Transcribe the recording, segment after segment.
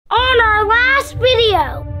our last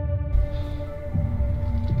video.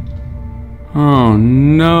 Oh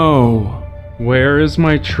no. Where is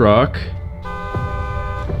my truck?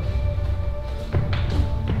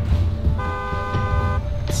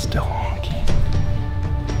 It's still honking.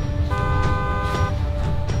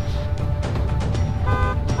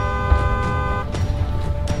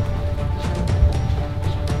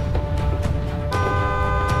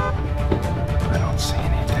 I don't see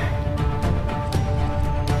anything.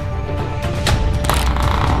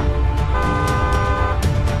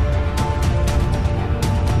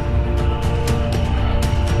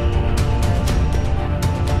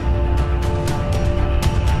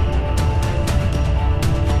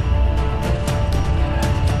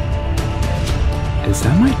 Is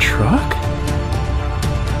that my truck?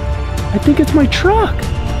 I think it's my truck.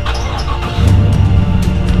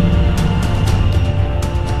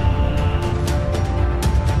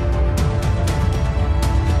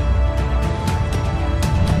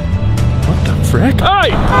 What the frick?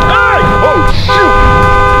 Hey! Hey! Oh, shoot!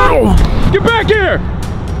 Oh, get back here!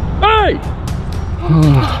 Hey!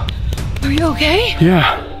 Are you okay?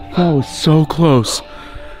 Yeah, that was so close.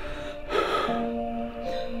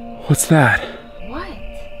 What's that? What?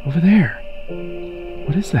 Over there.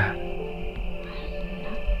 What is that?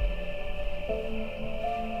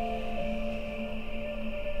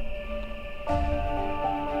 Oh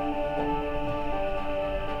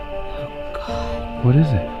God. What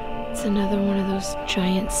is it? It's another one of those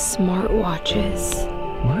giant smartwatches.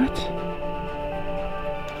 What?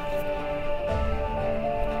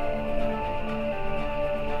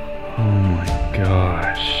 Oh my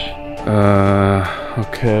gosh.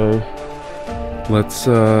 Okay. Let's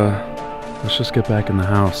just get back in the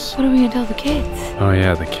house. What are we gonna tell the kids? Oh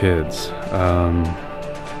yeah, the kids.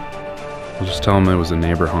 We'll just tell them it was a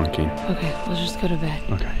neighbor honking. Okay, let's just go to bed.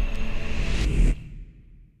 Okay.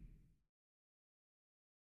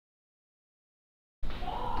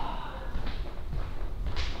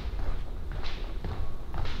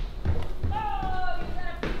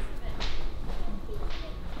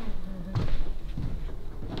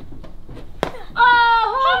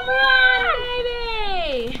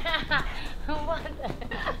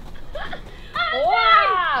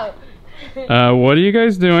 Wow! What are you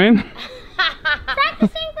guys doing?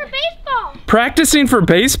 Practicing for baseball. Practicing for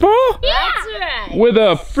baseball? Yeah. That's right. With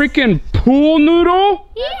a freaking pool noodle?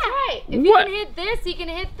 Yeah. That's right. If What? you can hit this, you can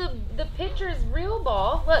hit the pitcher's real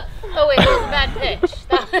ball. Look. Oh wait, that was a bad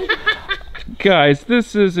pitch. Guys,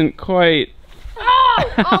 this isn't quite Oh!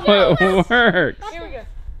 Oh how no! it works. Here we go.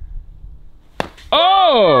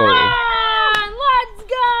 Oh! Let's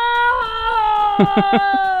go!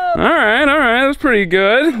 Alright, that's pretty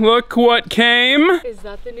good. Look what came. Is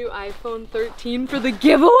that the new iPhone 13 for the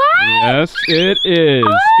giveaway? Yes, it is.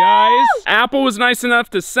 Guys, Apple was nice enough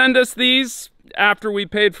to send us these after we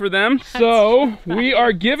paid for them. So, we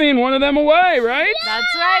are giving one of them away, right?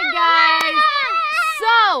 That's right, guys.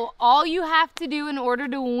 So, all you have to do in order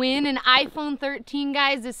to win an iPhone 13,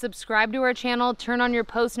 guys, is subscribe to our channel, turn on your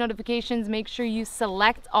post notifications, make sure you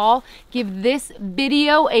select all, give this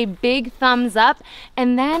video a big thumbs up,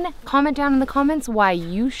 and then comment down in the comments why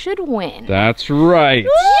you should win. That's right.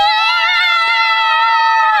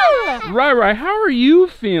 Right, how are you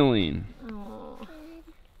feeling?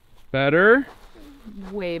 Better?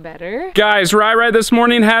 Way better. Guys, Rai this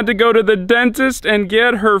morning had to go to the dentist and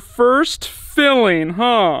get her first filling,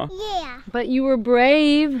 huh? Yeah. But you were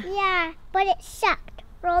brave. Yeah, but it sucked.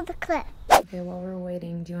 Roll the clip. Okay, while we're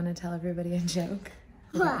waiting, do you want to tell everybody a joke?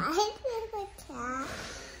 Why did the cat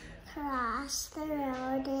cross the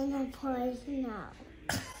road in a poison oak?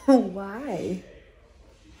 Why?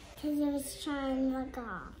 Because it was trying to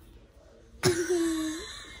golf. Do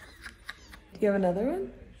you have another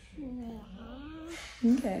one? Yeah.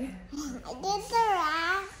 Okay. I did the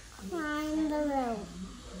rat climb the rope.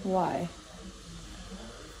 Why?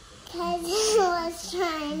 Because it was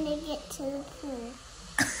trying to get to the pool.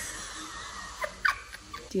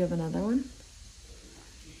 Do you have another one?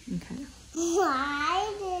 Okay. Why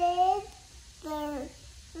did the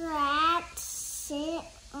rat sit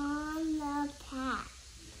on the path?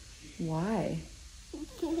 Why?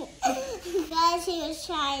 Because he was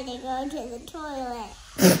trying to go to the toilet.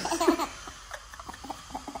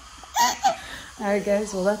 Alright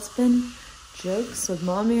guys, well that's been Jokes with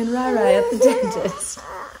Mommy and Rai at the dentist. I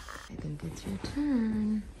think it's your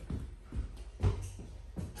turn.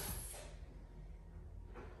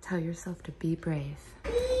 Tell yourself to be brave.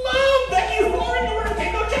 Mom, Becky, who are you?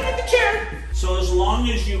 Okay, go check out the chair. So as long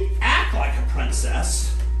as you act like a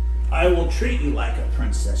princess, I will treat you like a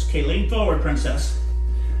princess. Okay, lean forward, princess.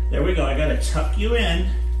 There we go. I gotta tuck you in.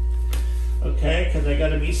 Okay, because I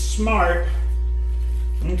gotta be smart.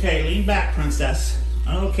 Okay, lean back, princess.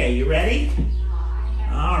 Okay, you ready?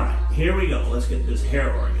 All right, here we go. Let's get this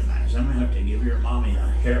hair organized. I'm gonna have to give your mommy a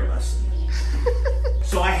hair lesson.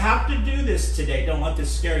 So I have to do this today. Don't let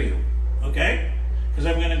this scare you, okay? Because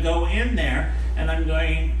I'm gonna go in there and I'm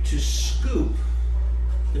going to scoop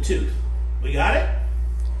the tooth. We got it?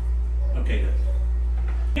 Okay, good.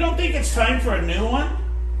 You don't think it's time for a new one?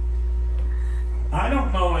 I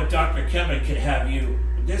don't know if Dr. Kevin could have you.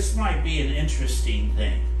 This might be an interesting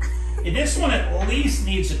thing. This one at least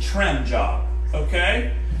needs a trim job,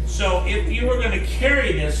 okay? So if you were going to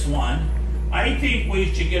carry this one, I think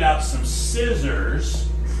we should get out some scissors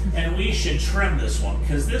and we should trim this one,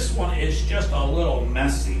 because this one is just a little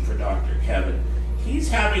messy for Dr. Kevin. He's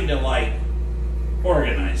having to like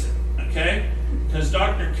organize it, okay? Because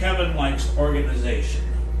Dr. Kevin likes organization,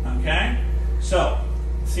 okay? So,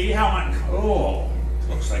 see how I'm, oh,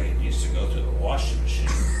 looks like it needs to go through the washing machine.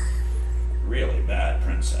 Really bad,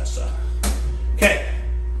 Princessa. Okay,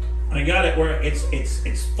 I got it where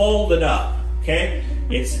it's folded up, okay?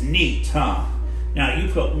 It's neat, huh? Now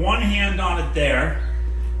you put one hand on it there,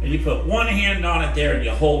 and you put one hand on it there, and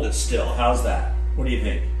you hold it still. How's that? What do you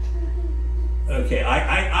think? Okay,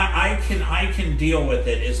 I can deal with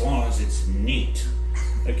it as long as it's neat.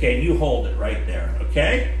 Okay, you hold it right there,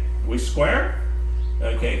 okay? We square?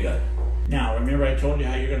 Okay, good. Now, remember I told you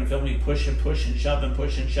how you're gonna film me push and push and shove and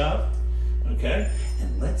push and shove? Okay,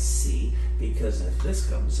 and let's see, because if this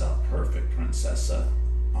comes out perfect, Princessa,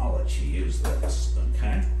 I'll let you use this,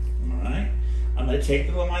 okay? All right? I'm gonna take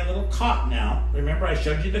my little cotton now. Remember I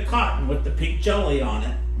showed you the cotton with the pink jelly on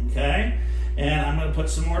it, okay? And I'm gonna put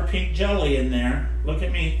some more pink jelly in there. Look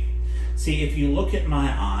at me. See, if you look at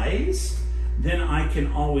my eyes, then I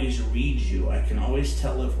can always read you. I can always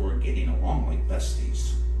tell if we're getting along like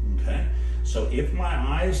besties, okay? So if my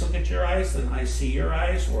eyes look at your eyes, then I see your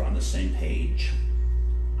eyes, we're on the same page.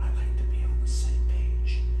 I like to be on the same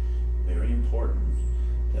page. Very important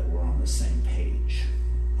that we're on the same page.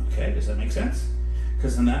 Okay, does that make sense?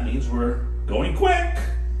 Because then that means we're going quick.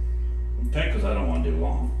 Okay, because I don't want to do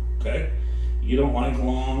long, okay? You don't like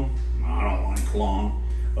long, I don't like long,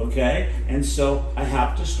 okay? And so I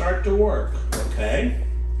have to start to work, okay?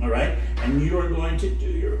 All right, and you are going to do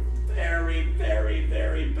your very, very,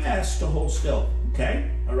 very best to hold still, okay?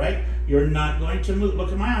 All right, you're not going to move.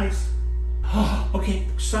 Look at my eyes. Okay,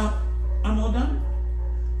 stop. I'm all done.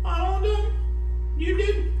 I'm all done. You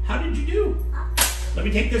did. How did you do? Let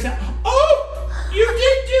me take this out. Oh, you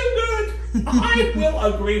did do good. I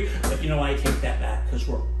will agree. But you know, I take that back because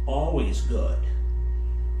we're always good.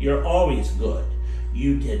 You're always good.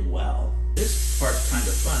 You did well. This part's kind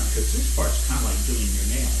of fun because this part's kind of like doing your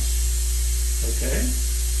nails. Okay?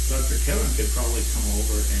 Dr. Kevin could probably come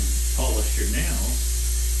over and polish your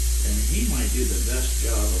nails, and he might do the best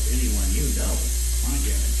job of anyone you know. I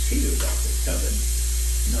guarantee you Dr. Kevin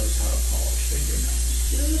knows how to polish fingernails.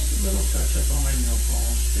 Just a little touch up on my nail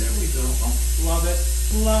polish. There we go. Oh, love it.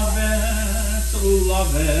 Love it.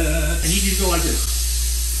 Love it. And you can go like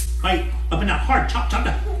this. Right, up and down. Hard. Chop, chop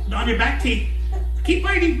down. On your back teeth. Keep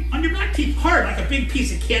biting on your back teeth hard, like a big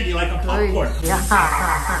piece of candy, like a popcorn.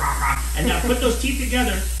 And now put those teeth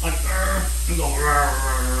together, like, and go,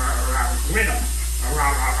 rhythm.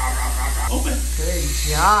 Open. Good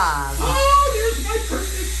job. Oh, there's my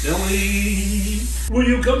perfect filling. Will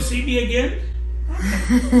you come see me again?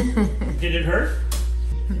 Did it hurt?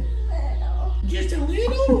 Just a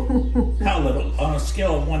little. How little? On a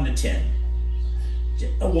scale of 1 to 10.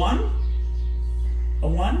 A 1? A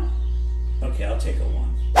 1? Okay, I'll take a 1.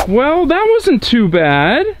 Well, that wasn't too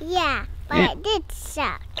bad. Yeah, but it did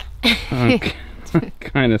suck. Okay.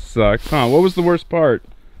 Kind of sucked, huh? What was the worst part?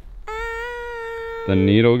 The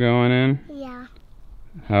needle going in? Yeah.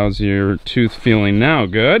 How's your tooth feeling now?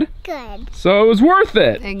 Good? Good. So it was worth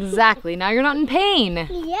it. Exactly. Now you're not in pain.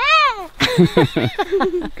 Yeah.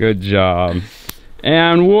 Good job.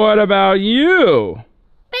 And what about you?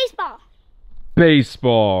 Baseball.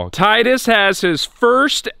 Baseball. Tydus has his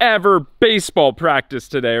first ever baseball practice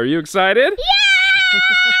today. Are you excited? Yes!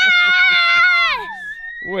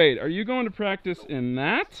 Wait, are you going to practice in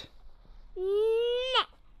that? No.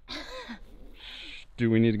 Do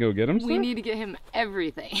we need to go get him stuff? We need to get him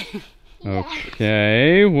everything.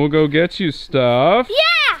 Okay, we'll go get you stuff.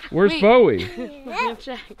 Yeah! Where's Wait. Bowie?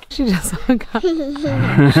 Check. She just hung up.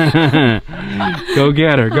 Go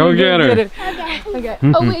get her, go get her. Okay. Okay.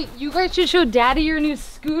 Oh wait, you guys should show Daddy your new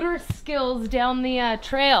scooter skills down the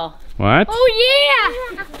trail. What? Oh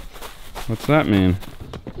yeah! What's that mean?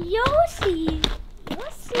 You'll see.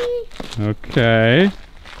 You'll see. Okay.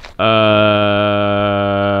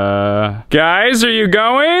 Guys, are you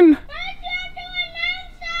going?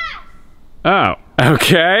 Oh,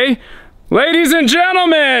 okay. Ladies and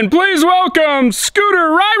gentlemen, please welcome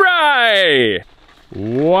Scooter Rai.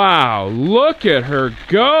 Wow, look at her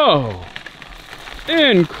go.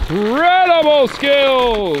 Incredible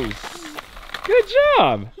skills. Good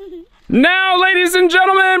job. Now, ladies and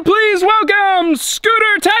gentlemen, please welcome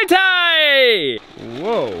Scooter Tai.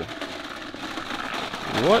 Whoa.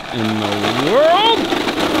 What in the world?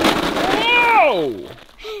 Whoa!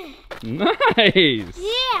 Nice.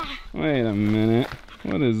 Yeah. Wait a minute.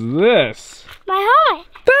 What is this? My helmet.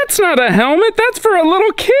 That's not a helmet. That's for a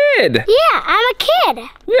little kid. Yeah, I'm a kid.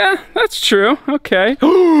 Yeah, that's true. Okay.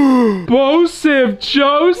 Bosif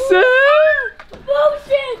Joseph.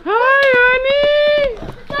 Bosif. Hi, honey.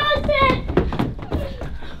 Bosif.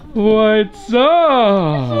 What's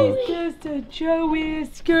up? Just the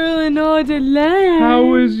joeyest girl in all the land. How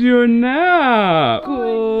was your nap?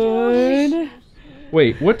 Good.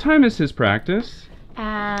 Wait, what time is his practice?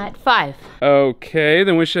 At 5. Okay,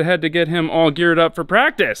 then we should head to get him all geared up for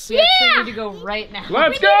practice. We actually need to go right now.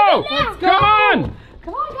 Let's go! Let's go! Come on!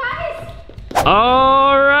 Come on, guys!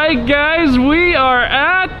 All right, guys, we are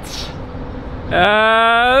at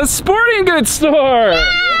a sporting goods store.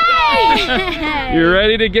 You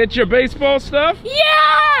ready to get your baseball stuff?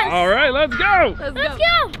 Yes! All right, let's go. Let's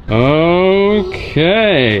go.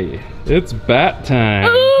 Okay, it's bat time.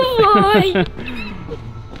 Oh boy.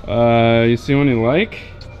 You see one you like?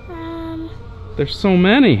 There's so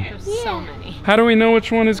many. There's so many. How do we know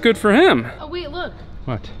which one is good for him? Oh, wait, look.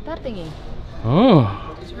 What? That thingy.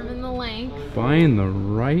 Oh, Determine the length. find the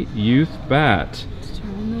right youth bat.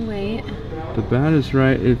 Determine the weight. The bat is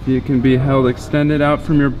right if it can be held extended out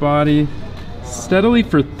from your body steadily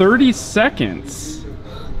for 30 seconds.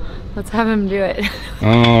 Let's have him do it.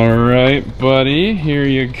 All right, buddy, here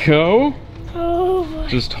you go. Oh boy.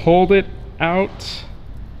 Just hold it out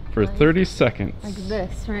for 30 seconds. Like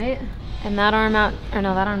this, right? And that arm out, or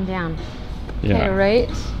no, that arm down. Okay, Yeah. right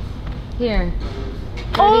here.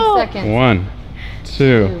 30 seconds. 1,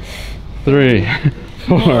 2, 3,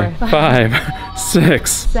 4, 5,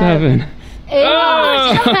 6, 7. 8.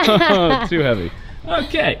 Oh, too heavy.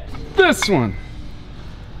 Okay, this one.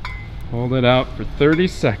 Hold it out for 30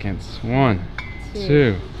 seconds. 1,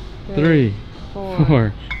 2, 3,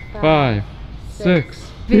 4, 5,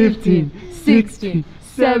 6, 15, 16,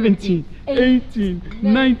 17, 18,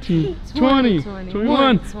 19, 20,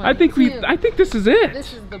 21. I think this is it.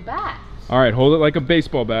 This is the bat. All right, hold it like a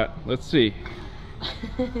baseball bat. Let's see.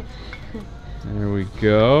 There we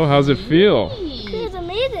go. How's it feel? It's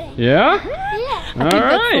amazing. Yeah? Yeah. All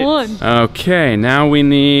right. Okay, now we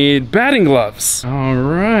need batting gloves. All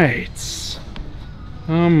right.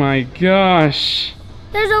 Oh my gosh.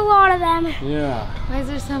 There's a lot of them. Yeah. Why is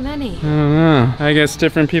there so many? I don't know. I guess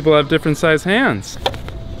different people have different size hands.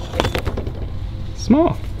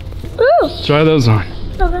 Small. Ooh. Try those on.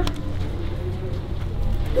 Okay.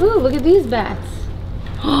 Ooh, look at these bats.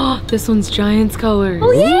 Oh, this one's Giants colors.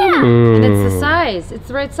 Oh yeah. And it's the size. It's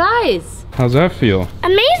the right size. How's that feel?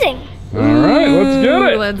 Amazing. All right, let's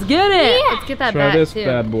get it. Let's get it. Yeah. Let's get that Try bat this too.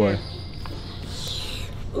 bad boy.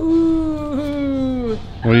 Ooh.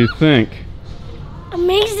 What do you think?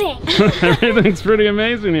 Amazing. Everything's pretty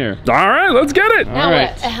amazing here. All right, let's get it. Now All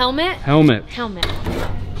right. what? A helmet? Helmet. Helmet.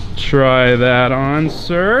 Try that on,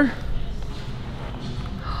 sir.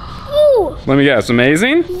 Ooh. Let me guess,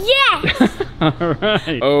 amazing? Yes. All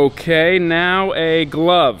right. Okay, now a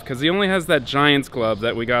glove, because he only has that Giants glove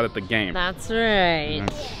that we got at the game. That's right.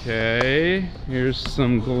 Okay, here's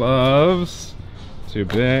some gloves. Too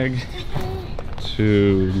big,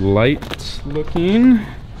 too light looking,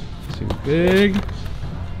 too big.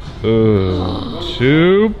 Ooh,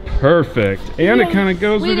 too perfect. And it kind of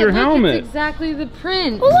goes with your helmet. It's exactly the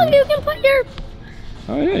print. Oh look, you can put your.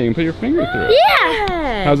 Oh yeah, you can put your finger through it.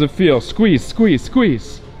 Yeah. How's it feel? Squeeze, squeeze,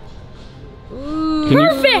 squeeze. Ooh. Can you-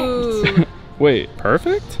 Perfect. Wait,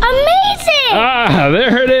 perfect? Amazing. Ah,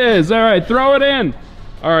 there it is. All right, throw it in.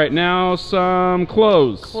 All right, now some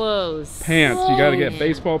clothes. Clothes. Pants. You gotta get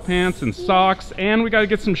baseball pants and socks, and we gotta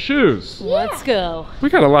get some shoes. Let's go. We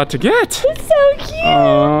got a lot to get. It's so cute.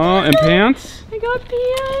 And pants I got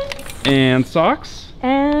pants. and socks.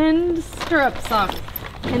 And stirrup socks.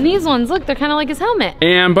 And these ones, look, they're kind of like his helmet.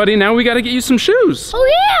 And buddy, now we gotta get you some shoes. Oh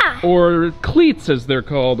yeah. Or cleats, as they're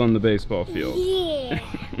called on the baseball field. Yeah.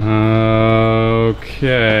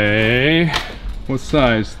 Okay. What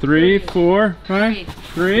size? 3, 4, 5?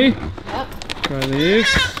 3? Yep. Try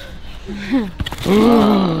these.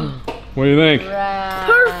 What do you think?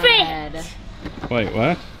 Perfect. Wait,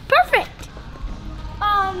 what? Perfect.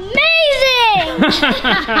 Amazing.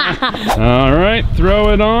 All right, throw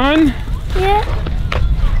it on. Yeah.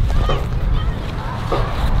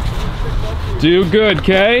 Do good,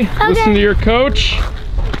 Kay. Listen to your coach.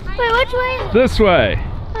 Wait, which way? This way.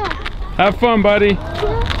 Oh. Have fun, buddy.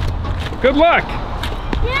 Yeah. Good luck.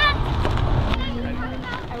 Yeah.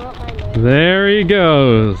 There he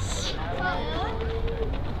goes.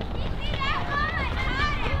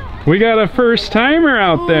 We got a first timer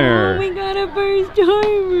out there. Oh, we got a first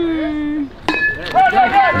timer.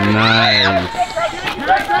 Nice.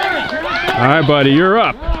 All right, buddy, you're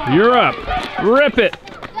up. You're up. Rip it.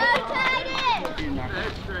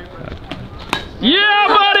 Yeah,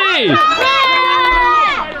 buddy!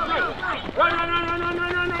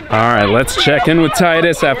 All right, let's check in with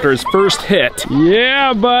Tydus after his first hit.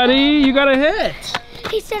 Yeah, buddy, you got a hit.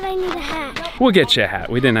 He said I need a hat. We'll get you a hat.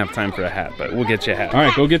 We didn't have time for a hat, but we'll get you a hat. All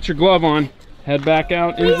right, go get your glove on. Head back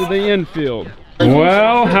out into the infield.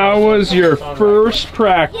 Well, how was your first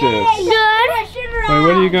practice? Good. Wait,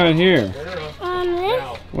 what do you got here? This.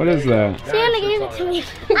 What is that? Santa gave it to me.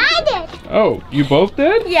 I did. Oh, you both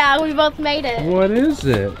did? Yeah, we both made it. What is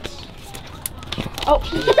it? Oh.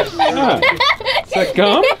 Ah, is that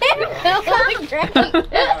gum?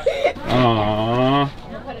 Aww.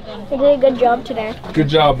 You did a good job today. Good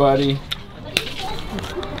job, buddy.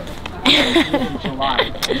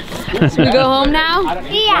 Should we go home now?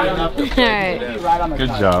 Yeah. All right.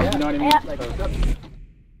 Good job.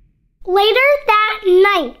 Later that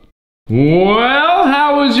night. Well,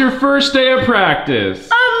 how was your first day of practice?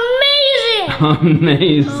 Amazing.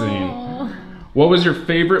 Amazing. What was your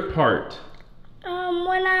favorite part?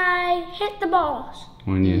 When I hit the balls.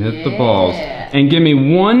 When you hit the balls. And give me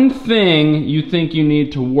one thing you think you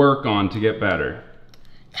need to work on to get better.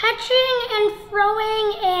 Catching and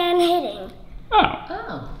throwing and hitting.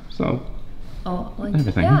 Oh. So,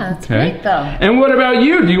 everything. Yeah, that's okay. great though. And what about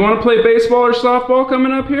you? Do you want to play baseball or softball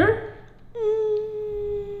coming up here?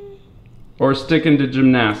 Or sticking to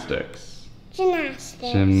gymnastics?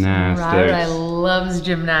 Gymnastics. Gymnastics. Ryla loves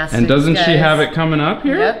gymnastics. And doesn't she guys. have it coming up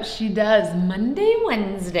here? Yep, she does. Monday,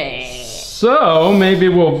 Wednesday. So maybe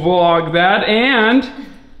we'll vlog that, and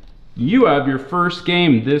you have your first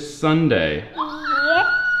game this Sunday. Yep.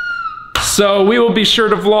 So we will be sure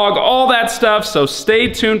to vlog all that stuff, so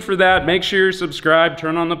stay tuned for that. Make sure you're subscribed,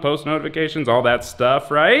 turn on the post notifications, all that stuff,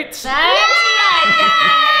 right? That's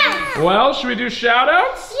right, guys. Well, should we do shout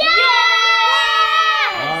outs? Yeah.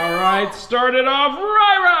 All right, start it off,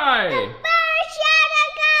 Rai. First shout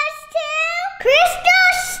out goes to Crystal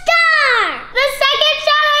Star. The second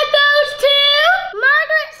shout out goes to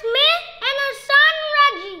Margaret Smith and her son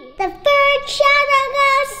Reggie. The third shout out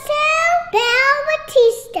goes to Belle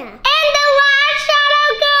Batista. And the last shout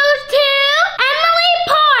out goes to Emily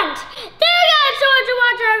Pont. Thank you guys so much for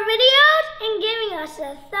watching our videos and giving us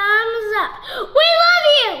a thumbs up. We love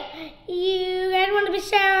you. You guys want to be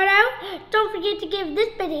shout out? Don't forget to give this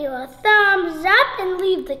video a thumbs up and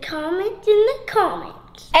leave the comment in the comments.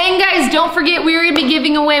 And guys, don't forget we are going to be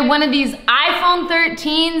giving away one of these iPhone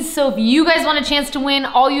 13s. So if you guys want a chance to win,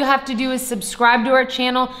 all you have to do is subscribe to our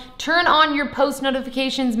channel, turn on your post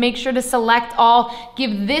notifications, make sure to select all,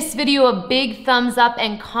 give this video a big thumbs up,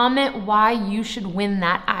 and comment why you should win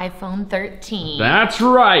that iPhone 13. That's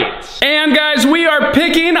right. And guys, we are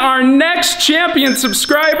picking our next champion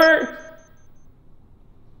subscriber.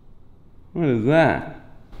 What is that?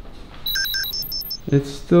 It's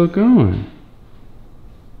still going.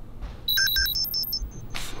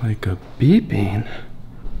 It's like a beeping.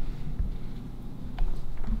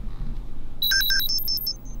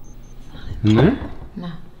 In there?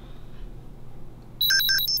 No.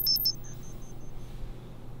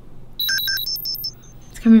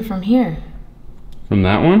 It's coming from here. From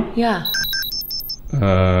that one? Yeah.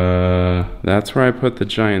 That's where I put the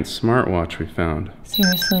giant smartwatch we found.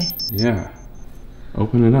 Seriously. Yeah.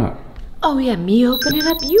 Open it up. Oh yeah, me open it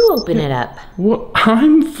up, you open it up. Well,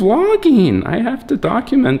 I'm vlogging. I have to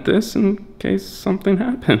document this in case something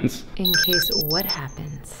happens. In case what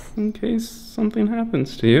happens? In case something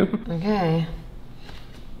happens to you. Okay.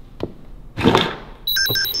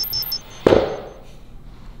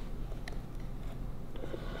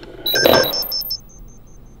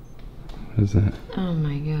 What is that? Oh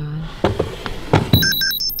my god.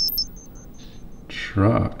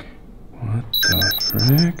 Truck. What the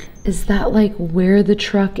frick? Is that like where the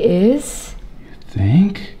truck is? You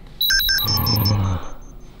think?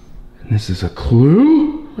 And this is a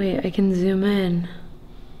clue? Wait, I can zoom in.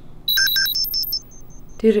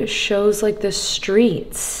 Dude, it shows like the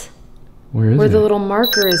streets. Where is Where it? the little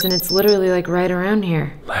marker is, and it's literally like right around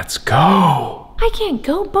here. Let's go. I can't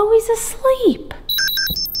go, Bowie's asleep.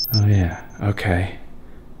 Oh yeah, okay.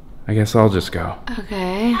 I guess I'll just go.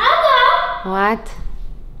 Okay. What?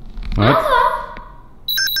 What?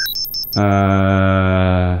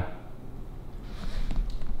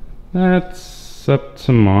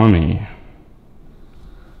 to mommy.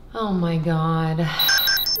 Oh my God.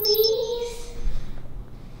 Please.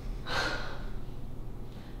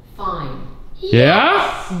 Fine.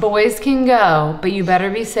 Yeah? Boys can go, but you better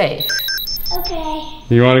be safe. Okay.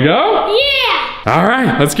 You wanna go? Yeah. All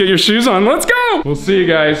right, let's get your shoes on. Let's go. We'll see you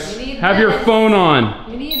guys. We need Have your this. phone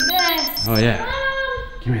on. You need this. Oh yeah.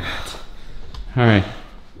 Give me that. All right.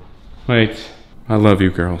 Wait. I love you,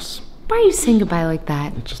 girls. Why are you saying goodbye like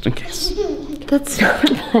that? Just in case. That's not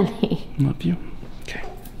funny. Love you. Okay.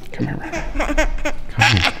 Come here, Red.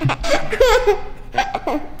 Come here.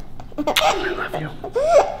 I love you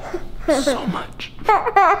so much.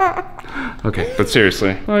 Okay, but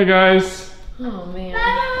seriously. Bye, guys. Oh man.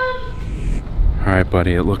 All right,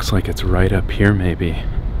 buddy. It looks like it's right up here, maybe.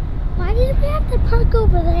 Why did we have to park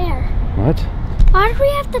over there? What? Why did we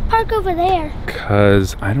have to park over there?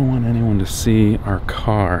 Because I don't want anyone to see our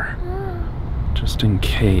car. Just in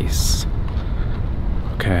case.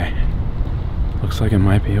 Okay. Looks like it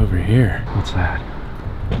might be over here. What's that?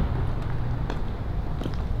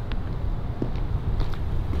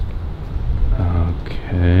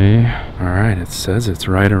 Okay. Alright, it says it's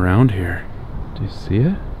right around here. Do you see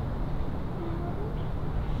it?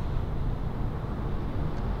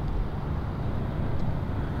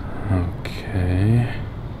 Okay.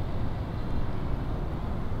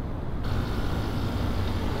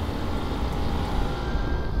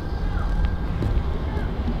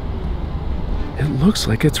 It looks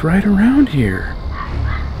like it's right around here.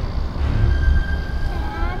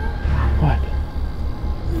 What?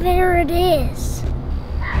 There it is.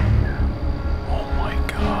 Oh my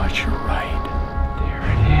gosh, you're right. There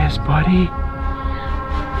it is, buddy.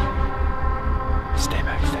 Stay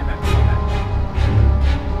back, stay back, stay back.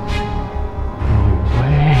 No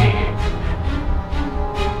way.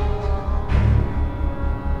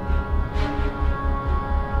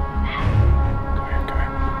 Come here, come here.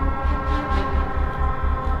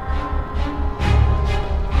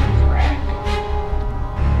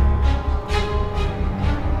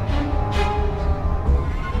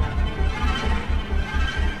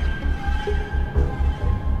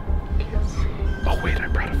 Oh wait, I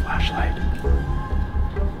brought a flashlight.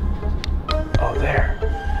 Oh, there.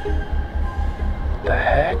 The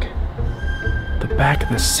heck? The back of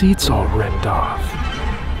the seat's all ripped off.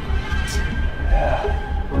 Yeah.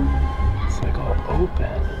 It's like all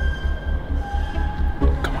open.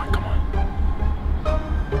 Come on, come on.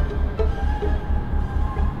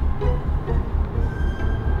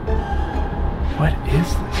 What is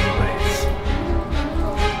this place?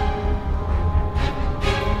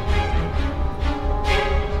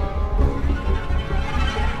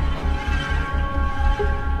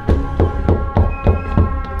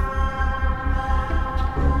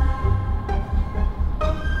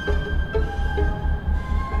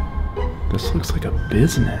 This looks like a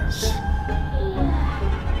business.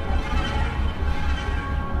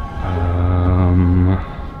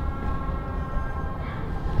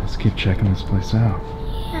 Let's keep checking this place out.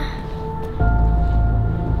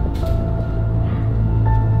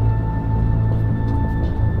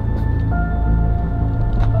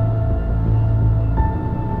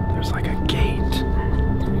 There's like a gate.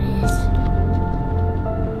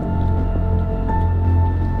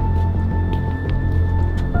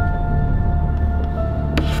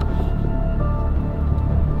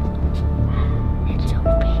 It's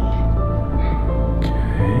open.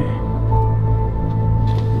 Okay.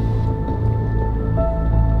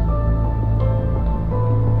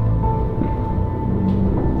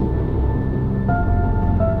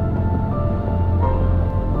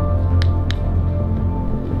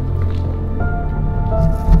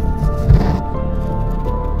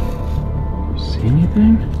 You see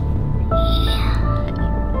anything?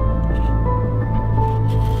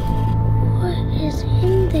 What is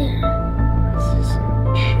in there? I see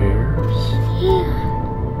some chairs. Yeah.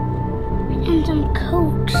 And some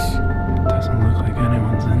coats. Doesn't look like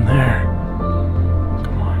anyone's in there.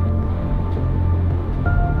 Come on.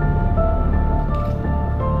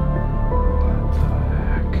 What the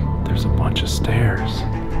heck? There's a bunch of stairs.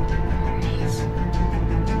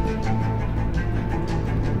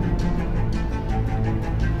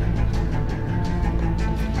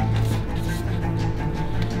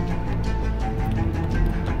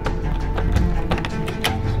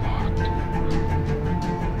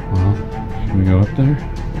 Well, should we go up there?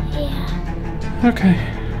 Yeah. Okay.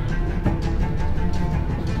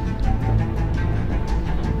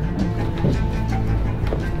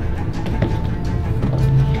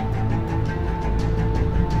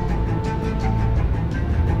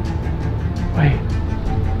 Wait.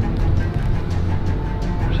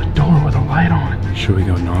 There's a door with a light on. Should we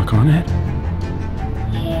go knock on it?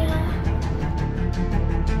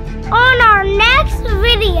 on our next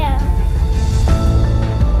video.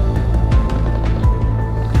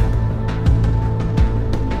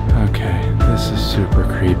 Okay, this is super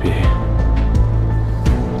creepy.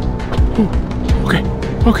 Ooh,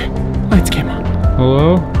 okay, lights came on.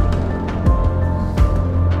 Hello?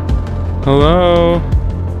 Hello?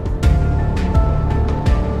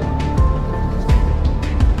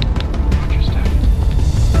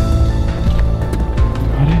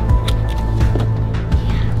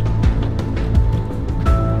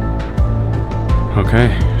 Okay,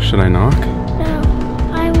 should I knock? No,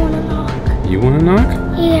 I want to knock. You want to knock?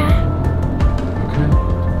 Yeah. Okay.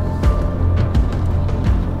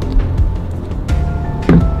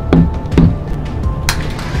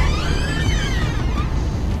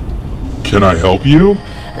 Can I help you?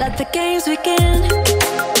 Let the games begin.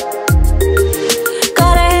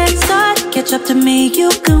 Got a head start, catch up to me, you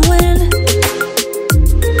can win.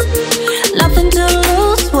 Nothing to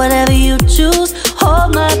lose, whatever you choose.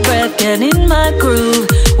 Hold my breath, get in my groove.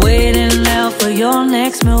 Waiting now for your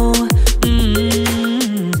next move.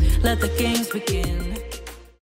 Let the games begin.